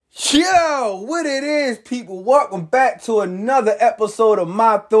Yo, what it is, people? Welcome back to another episode of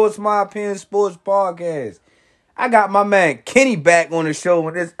My Thoughts, My Opinions Sports Podcast. I got my man Kenny back on the show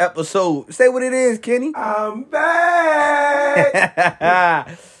in this episode. Say what it is, Kenny. I'm back.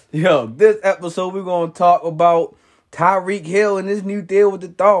 Yo, this episode we're gonna talk about Tyreek Hill and his new deal with the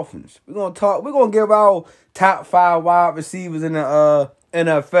Dolphins. We're gonna give our top 5 wide receivers in the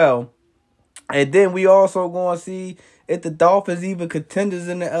NFL, and then we also gonna see if the Dolphins even contenders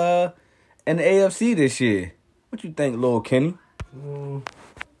in the AFC this year. What you think, Lil Kenny?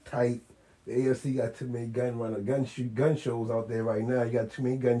 Tight. The AFC got too many gun shows out there right now. You got too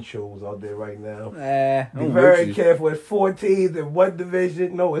many gun shows out there right now. Be very careful. It's 4 teams in one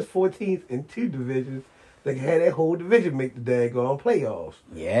division. No, it's 4 teams in 2 divisions. They can have that whole division make the daggone playoffs.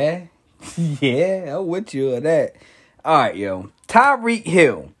 Yeah. Yeah, I'm with you on that. All right, yo. Tyreek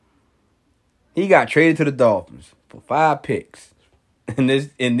Hill. He got traded to the Dolphins for 5 picks in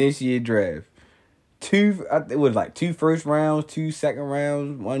this year's draft. 2 first rounds, 2 second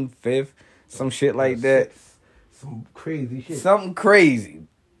rounds, 1 fifth, some shit like that. Some crazy shit. Something crazy.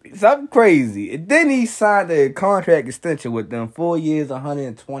 And then he signed a contract extension with them, 4 years,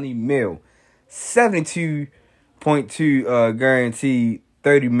 $120 million, 72.2 guaranteed,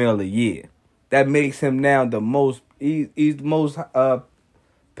 $30 million a year. That makes him now the most. He's the most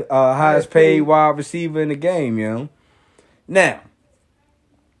highest paid wide receiver in the game, you know. Now,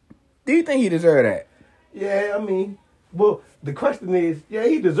 do you think he deserved that? Yeah, I mean, well, the question is, yeah,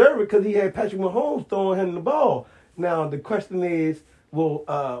 he deserved it because he had Patrick Mahomes throwing him the ball. Now, the question is,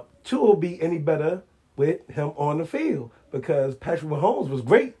 will Tua be any better with him on the field? Because Patrick Mahomes was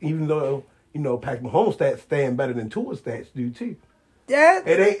great, even though, Patrick Mahomes stats stand better than Tua's stats do, too. Yeah.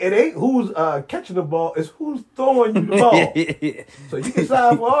 It ain't who's catching the ball, it's who's throwing you the ball. So you can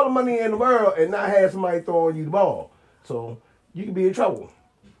sign for all the money in the world and not have somebody throwing you the ball. So you can be in trouble.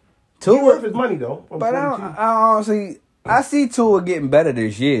 Tua worth his money though. But I see Tua getting better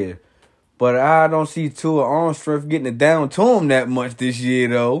this year. But I don't see Tua arm strength getting it down to him that much this year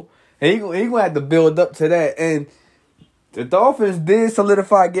though. And he gonna have to build up to that. And the Dolphins did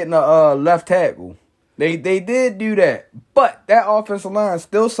solidify getting a left tackle. They did do that. But that offensive line is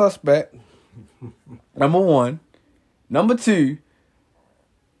still suspect. Number 1. Number 2,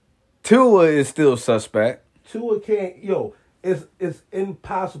 Tua is still suspect. Tua can't, it's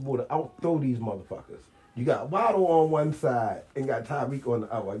impossible to outthrow these motherfuckers. You got Waddle on one side and got Tyreek on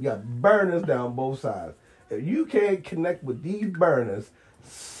the other. You got burners down both sides. If you can't connect with these burners,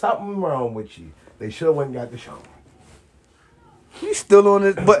 something wrong with you. They should have went and got Deshaun. He's still on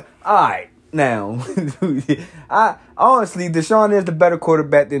this, but all right. Now, honestly, Deshaun is the better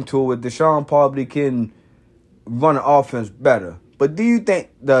quarterback than Tua. Deshaun probably can run an offense better. But do you think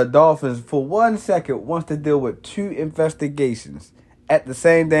the Dolphins, for 1 second, wants to deal with 2 investigations at the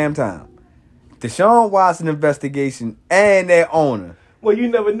same damn time? Deshaun Watson investigation and their owner. Well,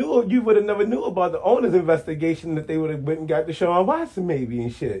 you would have never knew about the owner's investigation that they would have went and got Deshaun Watson maybe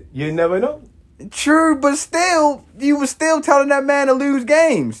and shit. You never know. True, but still, you were still telling that man to lose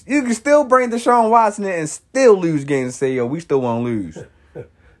games. You can still bring Deshaun Watson in and still lose games and say, yo, we still want to lose.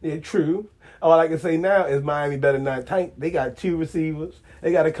 Yeah, true. All I can say now is Miami better not tank. They got 2 receivers.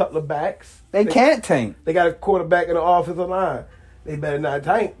 They got a couple of backs. They can't tank. They got a quarterback in the offensive line. They better not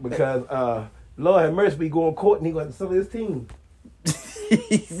tank because Lord have mercy, be going court and he going to sell his team.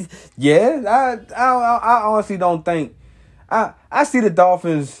 Yeah, I honestly don't think. I see the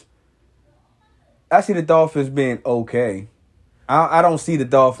Dolphins. I see the Dolphins being okay. I don't see the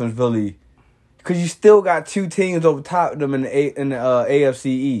Dolphins really, because you still got 2 teams over top of them in the AFC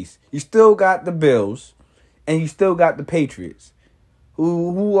East. You still got the Bills, and you still got the Patriots,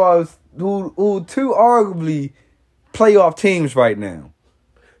 who are 2 arguably playoff teams right now.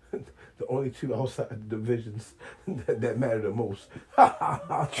 The only 2 outside the divisions that matter the most.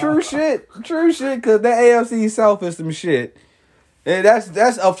 True shit, because that AFC South is some shit. And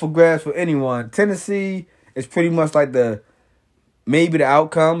that's up for grabs for anyone. Tennessee is pretty much like the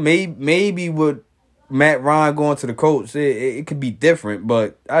outcome. Maybe with Matt Ryan going to the Colts, it could be different.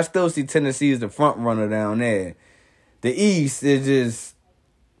 But I still see Tennessee as the front runner down there. The East is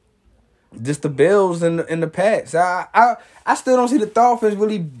just the Bills and the Pats. I still don't see the Dolphins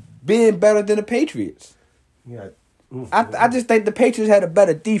really being better than the Patriots. Yeah. I just think the Patriots had a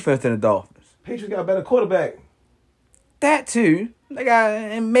better defense than the Dolphins. Patriots got a better quarterback. That too. They got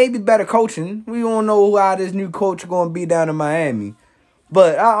and maybe better coaching. We don't know how this new coach going to be down in Miami.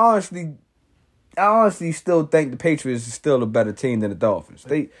 But I honestly still think the Patriots is still a better team than the Dolphins.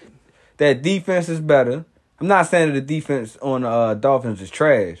 Their defense is better. I'm not saying that the defense on the Dolphins is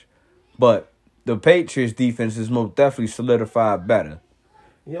trash, but the Patriots defense is most definitely solidified better.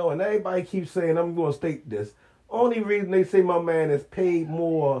 Yo, and everybody keeps saying, I'm going to state this. Only reason they say my man is paid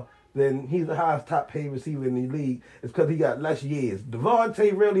more than he's the highest top paid receiver in the league is because he got less years.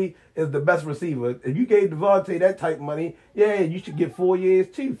 Devontae really is the best receiver. If you gave Devontae that type of money, yeah, you should get 4 years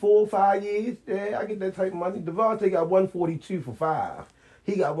too. 4 or 5 years. Yeah, I get that type of money. Devontae got 142 for 5.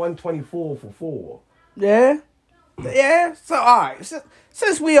 He got 124 for 4. Yeah. Yeah. So all right.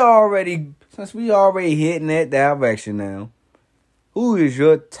 Since we already hitting that direction now, who is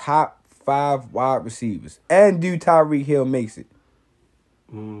your top 5 wide receivers? And do Tyreek Hill makes it?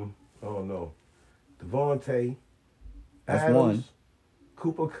 I don't know. Devontae. That's Adams, 1.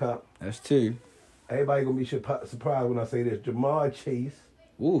 Cooper Kupp. That's 2. Everybody gonna be surprised when I say this. Jamar Chase.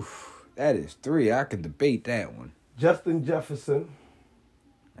 Oof. That is 3. I can debate that one. Justin Jefferson.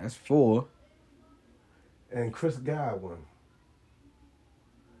 That's 4. And Chris Godwin.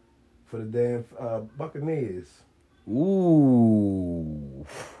 For the damn Buccaneers. Ooh.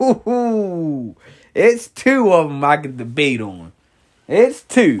 It's 2 of them I can debate on. It's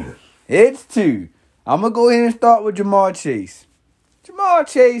 2. I'm going to go ahead and start with Jamar Chase. Jamar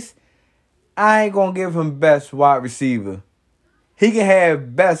Chase, I ain't going to give him best wide receiver. He can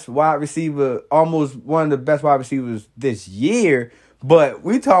have best wide receiver, almost one of the best wide receivers this year. But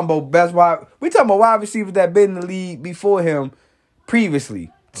we talking about wide receivers that been in the league before him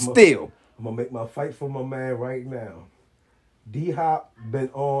previously. Still. I'm going to make my fight for my man right now. D-Hop been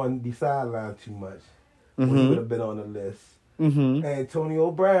on the sideline too much. He would have been on the list.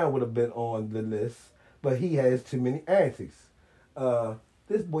 Antonio Brown would have been on the list. But he has too many antics.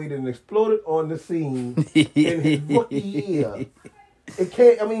 This boy done exploded on the scene in his rookie year.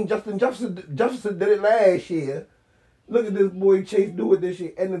 Justin Jefferson did it last year. Look at this boy Chase do it this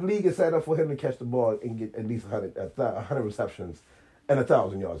year. And the league is set up for him to catch the ball and get at least 100 receptions and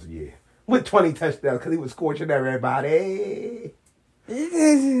 1,000 yards a year. With 20 touchdowns because he was scorching everybody.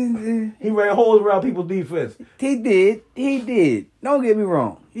 He ran holes around people's defense. He did. Don't get me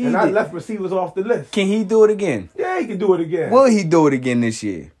wrong. I left receivers off the list. Can he do it again? Yeah, he can do it again. Will he do it again this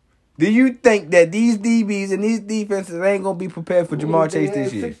year? Do you think that these DBs and these defenses ain't going to be prepared for Jamar Chase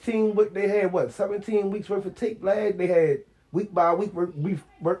this year? They had 17 weeks worth of tape last. They had week by week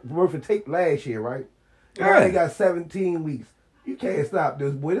worth of tape last year, right? Now they got 17 weeks. You can't stop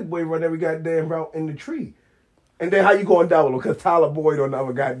this boy. This boy run every goddamn route in the tree. And then how you going to double him? Because Tyler Boyd on the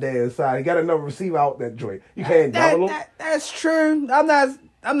other goddamn side. He got another receiver out that joint. You can't double him. That's true.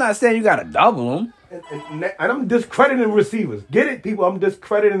 I'm not saying you got to double him. And I'm discrediting receivers. Get it, people? I'm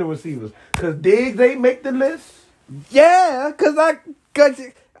discrediting the receivers. Because Diggs ain't make the list. Yeah, because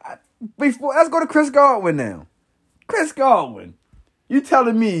before, let's go to Chris Godwin now. Chris Godwin. You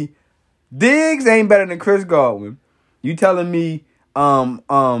telling me Diggs ain't better than Chris Godwin. You telling me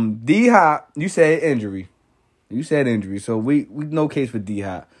D-Hop, you said injury. So we no case for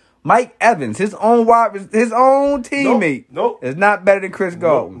D-Hop. Mike Evans, his own teammate, is not better than Chris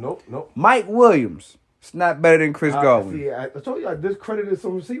Godwin. Nope. Mike Williams, it's not better than Chris Godwin. See, I told you I discredited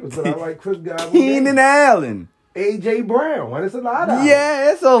some receivers, but I like Chris Godwin. Keenan Allen. A.J. Brown. It's a lot of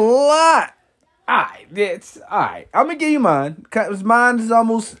Yeah, it's a lot. All right. I'm going to give you mine. Because mine is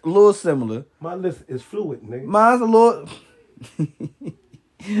almost a little similar. My list is fluid, nigga. Mine's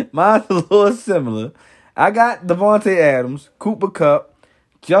a little similar. I got Devontae Adams, Cooper Kupp,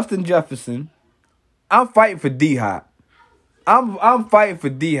 Justin Jefferson. I'm fighting for D-Hop. I'm fighting for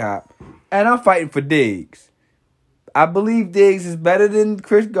D-Hop. And I'm fighting for Diggs. I believe Diggs is better than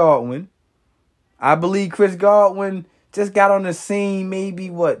Chris Godwin. I believe Chris Godwin just got on the scene maybe,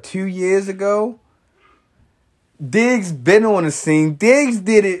 2 years ago? Diggs been on the scene. Diggs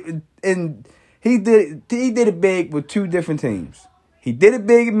did it, and he did it big with 2 different teams. He did it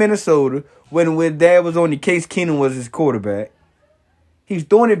big in Minnesota when Dad was on the Case Keenum was his quarterback. He's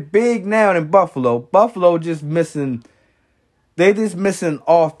doing it big now in Buffalo. Buffalo just missing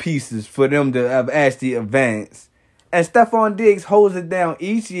off pieces for them to have actually advanced. And Stephon Diggs holds it down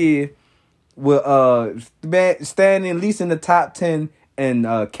each year with standing at least in the top 10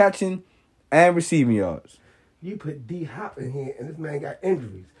 and catching and receiving yards. You put D-Hop in here, and this man got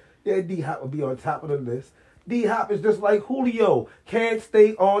injuries. Yeah, D-Hop will be on top of the list. D-Hop is just like Julio. Can't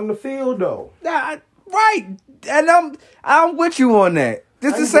stay on the field, though. Right. And I'm with you on that.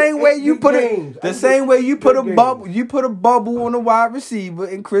 Just the same way you put a bubble. You put a bubble on a wide receiver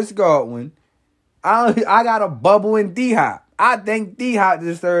in Chris Godwin. I got a bubble in D-Hop. I think D-Hop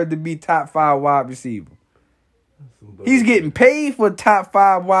deserves to be top 5 wide receiver. He's getting paid for top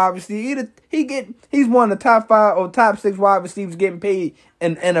 5 wide receiver. He's one of the top 5 or top 6 wide receivers getting paid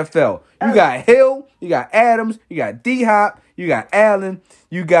in NFL. You got Hill, you got Adams, you got D-Hop, you got Allen,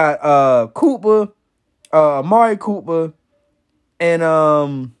 you got Cooper, Amari Cooper,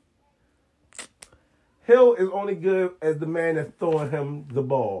 and Hill is only good as the man that's throwing him the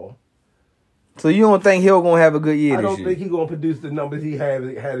ball. So you don't think Hill gonna have a good year I this don't year? think he's gonna produce the numbers he had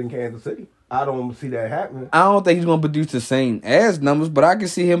in Kansas City. I don't see that happening. I don't think he's gonna produce the same as numbers, but I can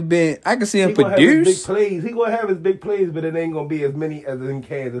see him produce. He gonna have his big plays. He gonna have his big plays, but it ain't gonna be as many as in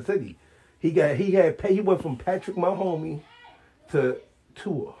Kansas City. He went from Patrick Mahomes to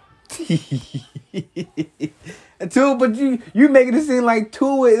Tua. Tua, but you making it seem like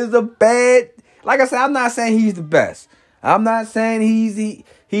Tua is a bad. Like I said, I'm not saying he's the best. I'm not saying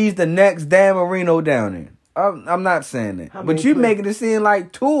he's the next Dan Marino down there. I'm not saying that. But you making it seem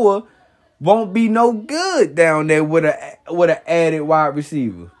like Tua won't be no good down there with an added wide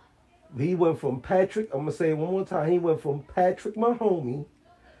receiver. He went from Patrick. I'm gonna say it one more time. He went from Patrick Mahomes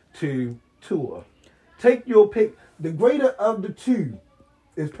to Tua. Take your pick. The greater of the two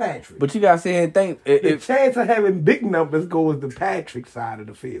is Patrick. But you gotta sit here and think. The chance of having big numbers goes to Patrick's side of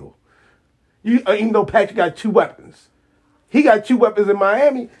the field. Even though Patrick got two weapons. He got two weapons in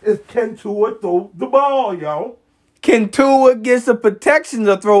Miami. Can Tua throw the ball, y'all? Can Tua get some protection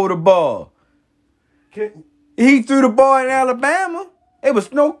to throw the ball? He threw the ball in Alabama. There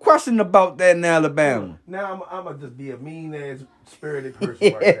was no question about that in Alabama. Now I'm going to just be a mean-ass spirited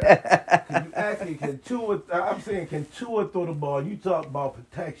person right now. You ask me, can Tua throw the ball? You talk about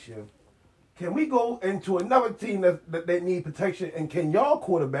protection. Can we go into another team that they need protection, and can y'all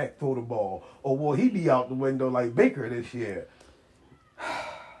quarterback throw the ball? Or will he be out the window like Baker this year?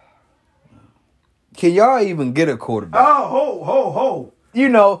 Can y'all even get a quarterback? Oh, ho. You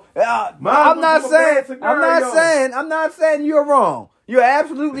know, I'm not saying you're wrong. You're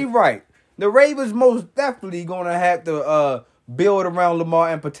absolutely right. The Ravens most definitely gonna have to build around Lamar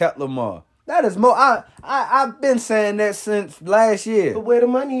and protect Lamar. That is more. I've been saying that since last year. But where the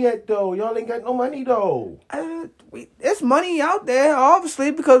money at though? Y'all ain't got no money though. It's money out there,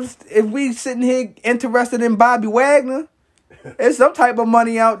 obviously, because if we sitting here interested in Bobby Wagner, there's some type of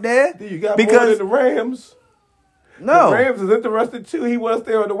money out there. You got more than the Rams. No, the Rams is interested too. He wants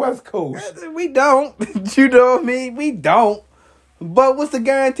there on the West Coast. We don't. You know what I mean? We don't. But what's the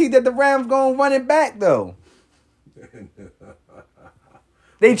guarantee that the Rams gonna run it back though?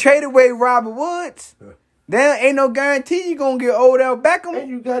 They traded away Robert Woods. There ain't no guarantee you gonna get Odell Beckham. And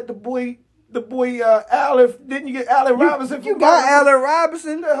you got the boy Allen. Didn't you get Allen Robinson? You got Allen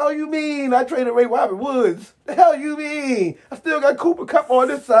Robinson. The hell you mean? I traded away Robert Woods. The hell you mean? I still got Cooper Kupp on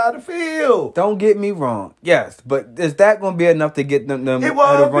this side of the field. Don't get me wrong. Yes, but is that gonna be enough to get them it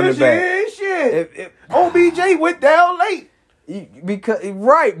was to run it back? Shit. OBJ went down late.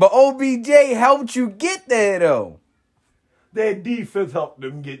 Right, but OBJ helped you get there though. Their defense helped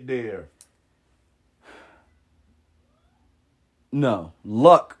them get there. No,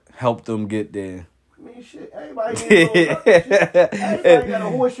 luck helped them get there. I mean, shit. Everybody got a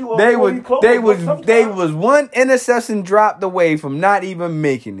horseshoe. They was one interception dropped away from not even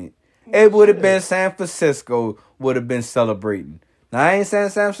making it. It would have been San Francisco would have been celebrating. Now I ain't saying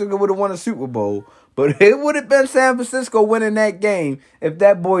San Francisco would have won a Super Bowl, but it would have been San Francisco winning that game if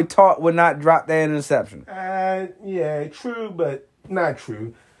that boy Tart would not drop that interception. Yeah, true, but not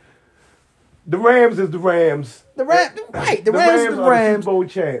true. The Rams is the Rams. The Rams is the Rams. Super Bowl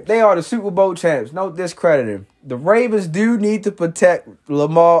champs. They are the Super Bowl champs. No discrediting. The Ravens do need to protect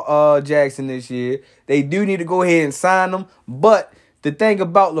Lamar Jackson this year. They do need to go ahead and sign him. But the thing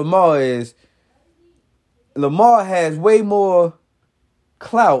about Lamar is Lamar has way more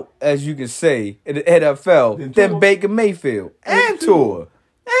clout, as you can say, in the NFL than Baker Mayfield and Tua.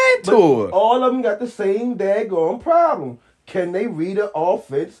 All of them got the same daggone problem. Can they read an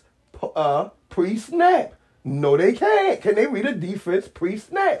offense pre-snap? No, they can't. Can they read a defense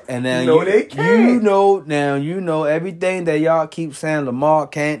pre-snap? And now no, they can't. You know everything that y'all keep saying Lamar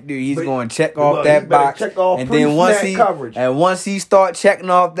can't do. He's going to check off that box, and then once he start checking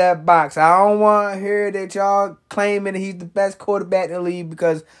off that box, I don't want to hear that y'all claiming he's the best quarterback in the league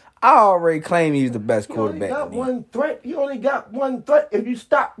because I already claim he's the best quarterback. He only got one threat. If you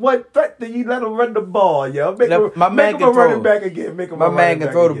stop one threat, then you let him run the ball, yo. Make him run it back again. My man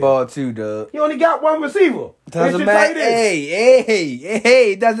can throw the ball too, Doug. He only got one receiver. Doesn't matter.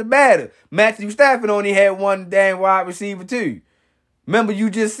 Hey, it doesn't matter. Matthew Stafford only had one damn wide receiver too. Remember,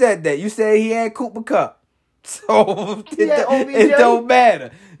 you just said that. You said he had Cooper Kupp. So it don't matter.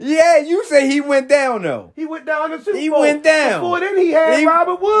 Yeah, you say he went down though. He went down the Super Bowl. He went down. Before then, he had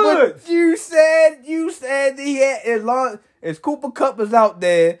Robert Woods. You said that he had as long as Cooper Kupp is out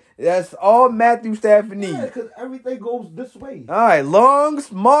there. That's all Matthew Stafford needs. Yeah, because everything goes this way. All right,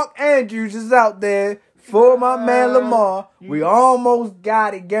 longs Mark Andrews is out there for my man Lamar. We almost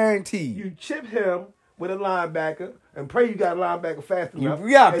got it guaranteed. You chip him with a linebacker and pray you got a linebacker fast enough. You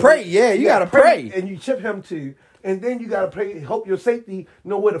gotta pray, you gotta pray. And you chip him too. And then you gotta pray, hope your safety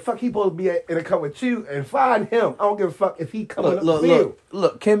know where the fuck he supposed to be at and come with you and find him. I don't give a fuck if he coming up the field.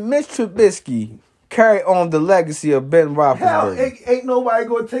 Look, can Mitch Trubisky carry on the legacy of Ben Roethlisberger? Hell, ain't nobody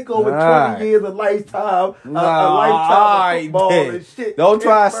gonna take over 20 years of lifetime, a lifetime of football and shit. Don't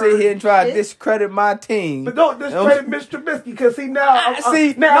try to sit here and try to discredit my team. But don't discredit Mitch Trubisky, because see now,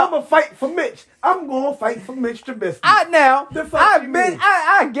 I'm gonna fight for Mitch. I'm gonna fight for Mitch Trubisky. I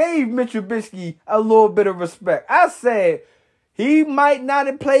gave Mitch Trubisky a little bit of respect. I said he might not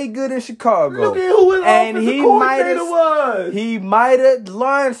have played good in Chicago. Look at who his offensive coordinator was. He might have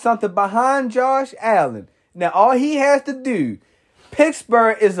learned something behind Josh Allen. Now, all he has to do,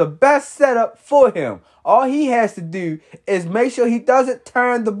 Pittsburgh is the best setup for him. All he has to do is make sure he doesn't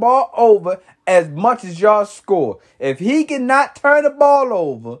turn the ball over as much as y'all score. If he cannot turn the ball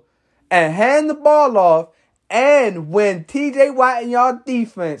over and hand the ball off, and when TJ Watt and y'all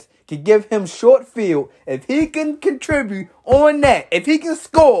defense can give him short field, if he can contribute on that, if he can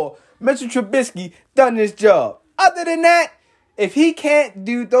score, Mr. Trubisky done his job. Other than that, if he can't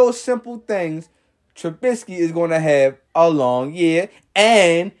do those simple things, Trubisky is going to have a long year,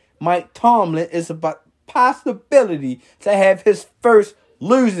 and Mike Tomlin is about possibility to have his first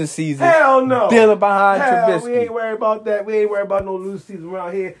losing season. Hell no. Dealing behind Trubisky. We ain't worried about that. We ain't worried about no losing season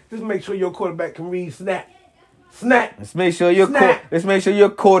around here. Just make sure your quarterback can read snap. Let's make sure your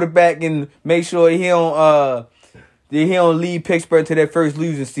quarterback and make sure he don't lead Pittsburgh to their first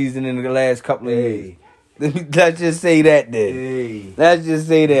losing season in the last couple of years. Let's just say that then. Let's just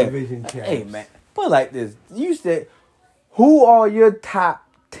say that. Hey man, put it like this. You said, who are your top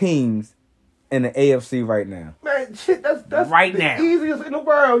teams in the AFC right now? Man, shit, that's right the now. Easiest in the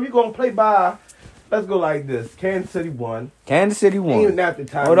world. You're gonna play by. Let's go like this. Kansas City won. Even after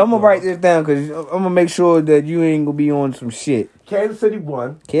time. Hold on, I'm going to write this down because I'm going to make sure that you ain't going to be on some shit. Kansas City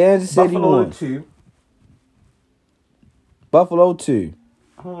won. Buffalo 2. Buffalo 2.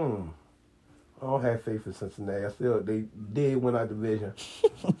 I don't have faith in Cincinnati. I feel they did win our division.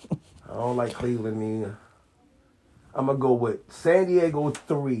 I don't like Cleveland either. I'm going to go with San Diego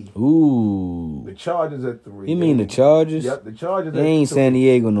 3. Ooh. The Chargers at 3. You mean the Chargers? Yep, the Chargers they ain't 3. San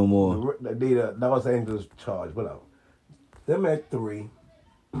Diego no more. The Los Angeles Chargers. Whatever. Them at 3.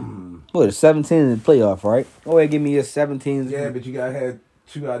 What, the 17 in the playoff, right? Go ahead, give me your 17. Yeah, but you got to have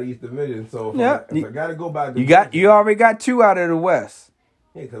 2 out of each division. So if I got to go by the you already got 2 out of the West.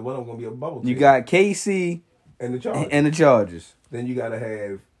 Yeah, because one of them going to be a bubble team. You got KC and the Chargers. Then you got to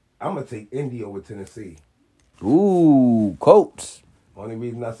have, I'm going to take Indy over Tennessee. Ooh, Colts. Only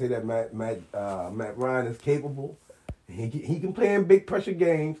reason I say that Matt Ryan is capable. He can play in big pressure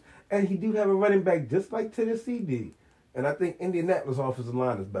games, and he do have a running back just like Tennessee did. And I think Indianapolis offensive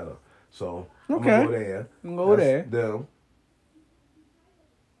line is better. So I'm gonna go there. Them.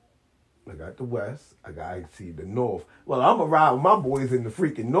 I got the West. I see the North. Well, I'm gonna ride with my boys in the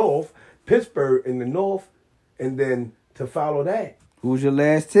freaking North. Pittsburgh in the North, and then to follow that. Who's your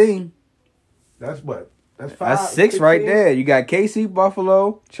last team? That's what. That's 5. That's 6 right there. You got KC,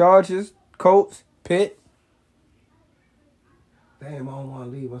 Buffalo, Chargers, Colts, Pitt. Damn, I don't want to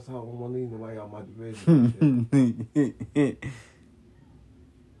leave. I don't want to leave nobody out my division.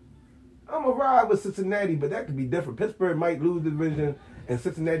 I'm going to ride with Cincinnati, but that could be different. Pittsburgh might lose the division, and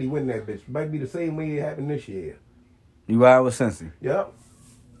Cincinnati win that bitch. Might be the same way it happened this year. You ride with Cincy? Yep.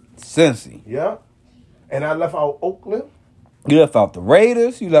 Cincy? Yep. And I left out Oakland. You left out the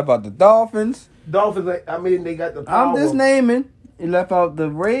Raiders. You left out the Dolphins. Dolphins, I mean, they got the power. I'm just naming. You left out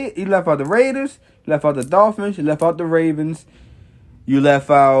the Raiders. You left out the Dolphins. You left out the Ravens. You left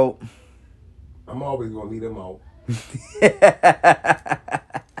out. I'm always gonna leave them out.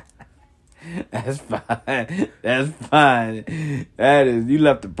 That's fine. That's fine. That is. You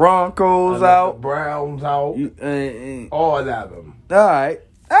left the Broncos out. The Browns out. All of them. All right.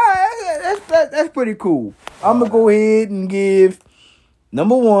 That's pretty cool. I'm gonna go ahead and give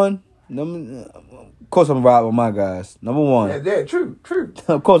number 1. Of course, I'm riding with my guys. Number 1. Yeah, true.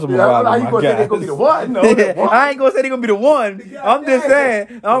 Of course, I'm riding with my guys. They're gonna be the 1. No, I ain't gonna say they're gonna be the 1. I'm just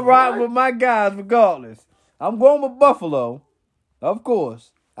saying I'm riding with my guys regardless. I'm going with Buffalo, of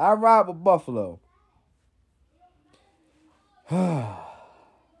course. I ride with Buffalo.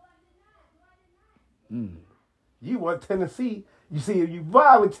 You want Tennessee? You see, if you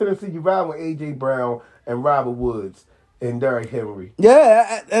ride with Tennessee, you ride with A.J. Brown and Robert Woods. And Derrick Henry.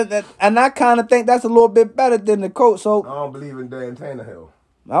 Yeah, and I kind of think that's a little bit better than the Colts. So I don't believe in Dan Tannehill.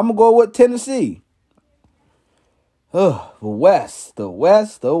 I'm gonna go with Tennessee. The West. Still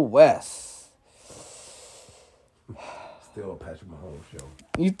a Patrick Mahomes show.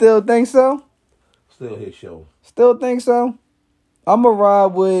 You still think so? Still his show. Still think so? I'm going to ride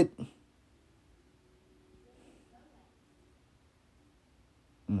with...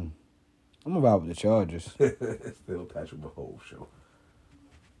 I'm going to ride with the Chargers. Still Patrick Mahomes' show.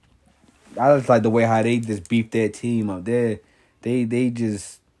 I just like the way how they just beefed their team up there. They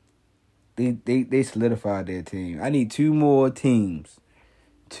just... They solidified their team. I need 2 more teams.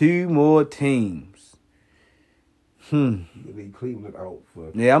 2 more teams. You leave Cleveland out for...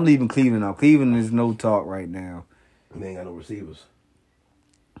 Yeah, I'm leaving Cleveland out. Cleveland is no talk right now. And they ain't got no receivers.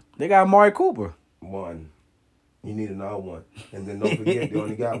 They got Amari Cooper. One. You need another one. And then don't forget, they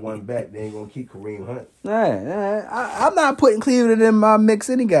only got one back. They ain't going to keep Kareem Hunt. I'm not putting Cleveland in my mix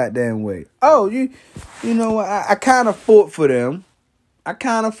any goddamn way. Oh, you know what? I kind of fought for them. I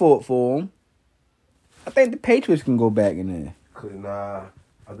kind of fought for them. I think the Patriots can go back in there. Nah,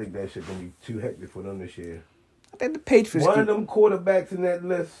 I think that shit going to be too hectic for them this year. I think the Patriots One of them quarterbacks in that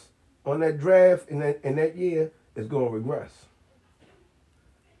list, on that draft in that year, is going to regress.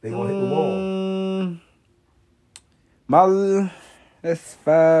 They going to hit the wall. That's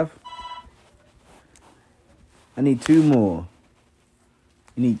 5. I need 2 more.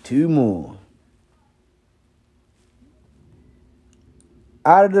 You need 2 more.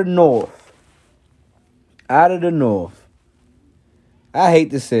 Out of the North. I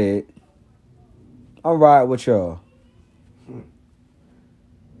hate to say it. I'm right with y'all.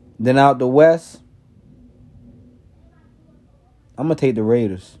 Then out the West, I'm going to take the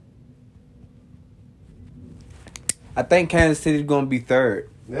Raiders. I think Kansas City's going to be 3rd.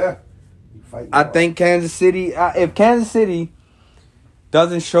 Yeah. I think Kansas City, if Kansas City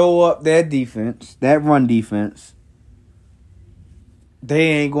doesn't show up their defense, that run defense, they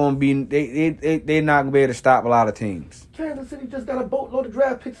ain't going to be, they're not going to be able to stop a lot of teams. Kansas City just got a boatload of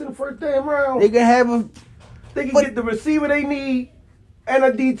draft picks in the first damn round. They can have They can get the receiver they need and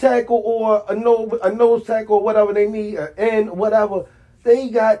a D tackle or a nose tackle or whatever they need, and whatever. They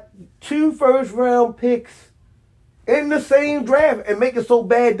got 2 first-round picks in the same draft and make it so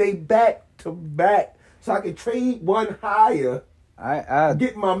bad they back to back. So I can trade one higher,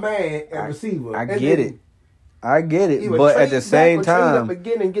 get my man at receiver. I get it. But at the same time,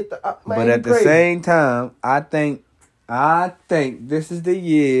 I think this is the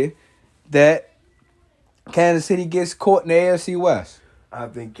year that Kansas City gets caught in the AFC West. I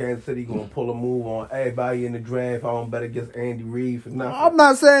think Kansas City gonna pull a move on everybody in the draft. I don't bet against Andy Reid for nothing. I'm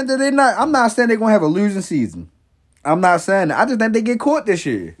not saying that I'm not saying they're gonna have a losing season. I'm not saying that. I just think they get caught this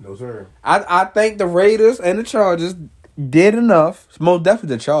year. No sir. I think the Raiders and the Chargers did enough. Most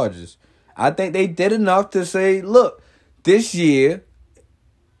definitely the Chargers. I think they did enough to say, look, this year,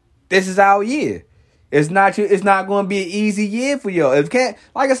 this is our year. It's not going to be an easy year for y'all. Like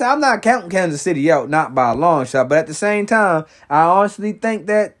I said, I'm not counting Kansas City out, not by a long shot. But at the same time, I honestly think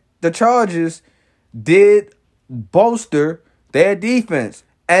that the Chargers did bolster their defense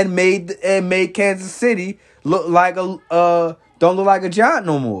and made Kansas City look like don't look like a giant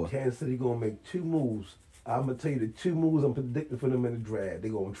no more. Kansas City gonna make 2 moves. I'm gonna tell you the 2 moves I'm predicting for them in the draft.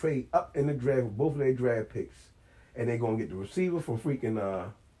 They're gonna trade up in the draft with both of their draft picks, and they're gonna get the receiver from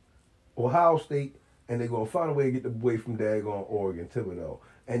freaking Ohio State. And they're going to find a way to get the boy from daggone Oregon, Thibodeau.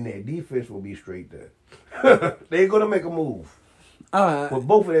 And their defense will be straight there. They're going to make a move. With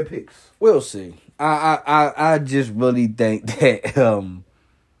both of their picks. We'll see. I just really think that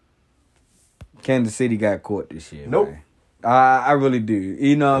Kansas City got caught this year. Nope. Man. I really do.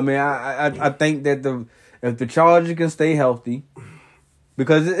 You know what I mean? I think that if the Chargers can stay healthy,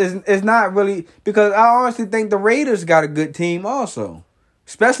 because it's not really, because I honestly think the Raiders got a good team also.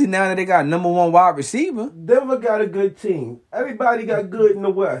 Especially now that they got number 1 wide receiver. Denver got a good team. Everybody got good in the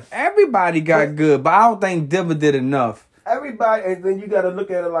West. Everybody got good, but I don't think Denver did enough. Everybody, and then you got to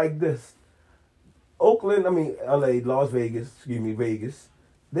look at it like this. Vegas,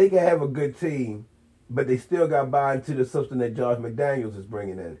 they can have a good team, but they still got to buy into the system that Josh McDaniels is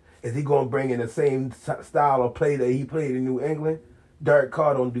bringing in. Is he going to bring in the same style of play that he played in New England? Derek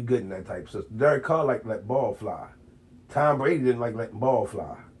Carr don't do good in that type of system. Derek Carr like let ball fly. Tom Brady didn't like letting ball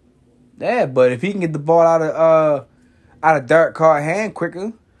fly. Yeah, but if he can get the ball out of Derek Carr's hand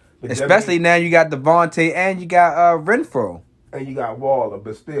quicker, especially now you got Devontae and you got Renfro. And you got Waller,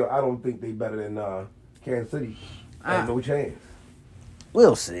 but still, I don't think they better than Kansas City. No chance.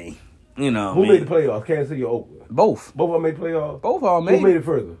 We'll see. You know, who made the playoffs? Kansas City or Oakland? Both. Both of them made playoffs? Both of them made. Who made it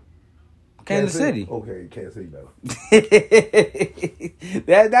further? Kansas City. Okay, Kansas City better.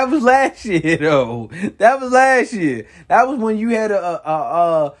 that was last year though. That was last year. That was when you had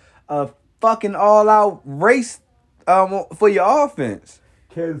a fucking all out race for your offense.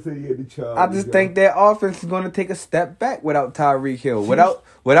 Kansas City and the Chargers. I just think their offense is going to take a step back without Tyreek Hill.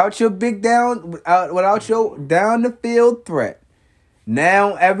 Without your big down, without your down the field threat.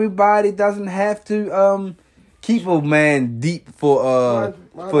 Now everybody doesn't have to keep a man deep for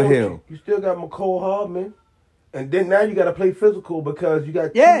Hill. You still got McCole Hardman, and then now you got to play physical because you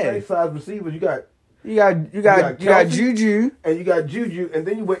got two nice size receivers. You got Juju, and you got Juju, and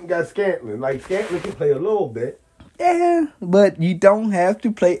then you went and got Scantling. Like Scantling can play a little bit. Yeah, but you don't have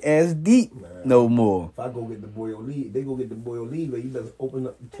to play as deep no more. If I go get the Boyle lead, they go get the Boyle lead, but you better open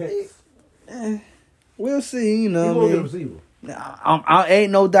up the text. We'll see, you know. You gonna get a receiver? I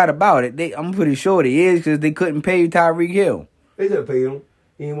ain't no doubt about it. I'm pretty sure they is because they couldn't pay Tyreek Hill. They should have paid him.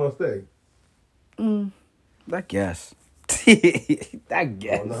 He didn't want to stay. I guess. I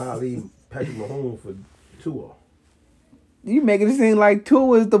guess. I don't know how I leave Patrick Mahomes for Tua. You making it seem like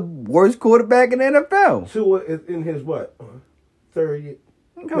Tua is the worst quarterback in the NFL. Tua is in his what? Third year?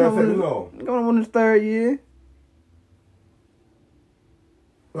 Going on his third year.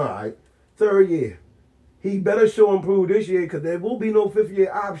 All right. Third year. He better show improve this year because there will be no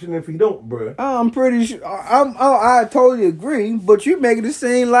fifth-year option if he don't, bruh. I'm pretty sure. I totally agree. But you making it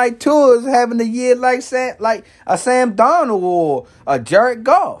seem like Tua's having a year like a Sam Darnold or a Jared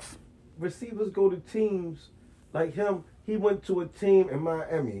Goff. Receivers go to teams like him. He went to a team in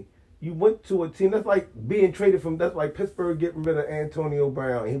Miami. You went to a team that's like being traded from. That's like Pittsburgh getting rid of Antonio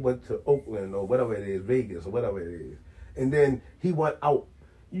Brown. He went to Oakland or whatever it is, Vegas or whatever it is, and then he went out.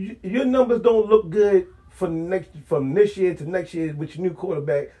 Your numbers don't look good from this year to next year with your new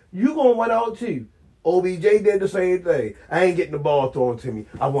quarterback. You gonna win out too. OBJ did the same thing. I ain't getting the ball thrown to me.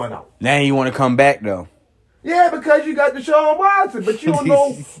 I won out. Now you want to come back though. Yeah, because you got Deshaun Watson, but you don't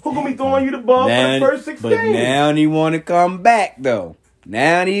know who gonna be throwing you the ball for the first 6 games. But now he want to come back though.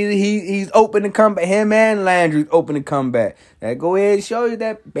 Now he's open to come back. Him and Landry's open to come back. That go ahead and show you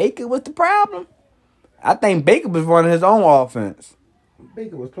that Baker was the problem. I think Baker was running his own offense.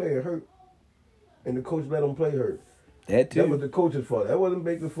 Baker was playing hurt, and the coach let him play hurt. That too. That was the coach's fault. That wasn't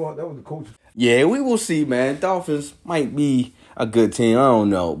Baker's fault. That was the coach's fault. Yeah, we will see, man. Dolphins might be a good team. I don't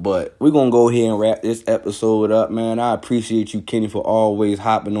know. But we're going to go ahead and wrap this episode up, man. I appreciate you, Kenny, for always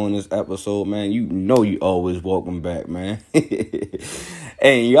hopping on this episode, man. You know you always welcome back, man.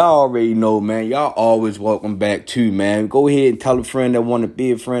 And y'all already know, man. Y'all always welcome back, too, man. Go ahead and tell a friend that want to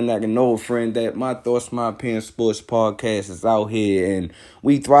be a friend that can know a friend that My Thoughts, My Opinion Sports Podcast is out here. And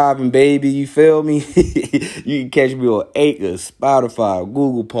we thriving, baby. You feel me? You can catch me on Anchor, Spotify,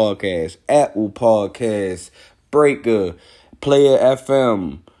 Google Podcasts, Apple Podcasts, Breaker, Player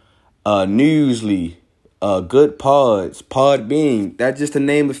FM, Newsly, Good Pods, Podbean. That's just to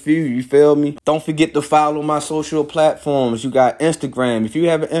name a few, you feel me? Don't forget to follow my social platforms. You got Instagram. If you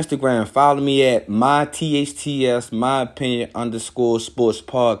have an Instagram, follow me at MyTHTS, My Opinion _sports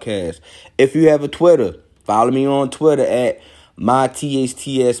podcast. If you have a Twitter, follow me on Twitter at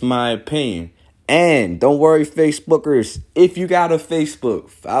MyTHTS, My Opinion. And don't worry, Facebookers, if you got a Facebook,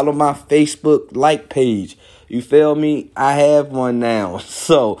 follow my Facebook like page. You feel me? I have one now.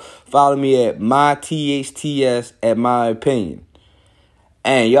 So follow me at MyTHTS at My Opinion.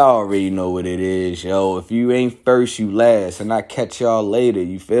 And y'all already know what it is, yo. If you ain't first, you last. And I catch y'all later.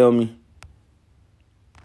 You feel me?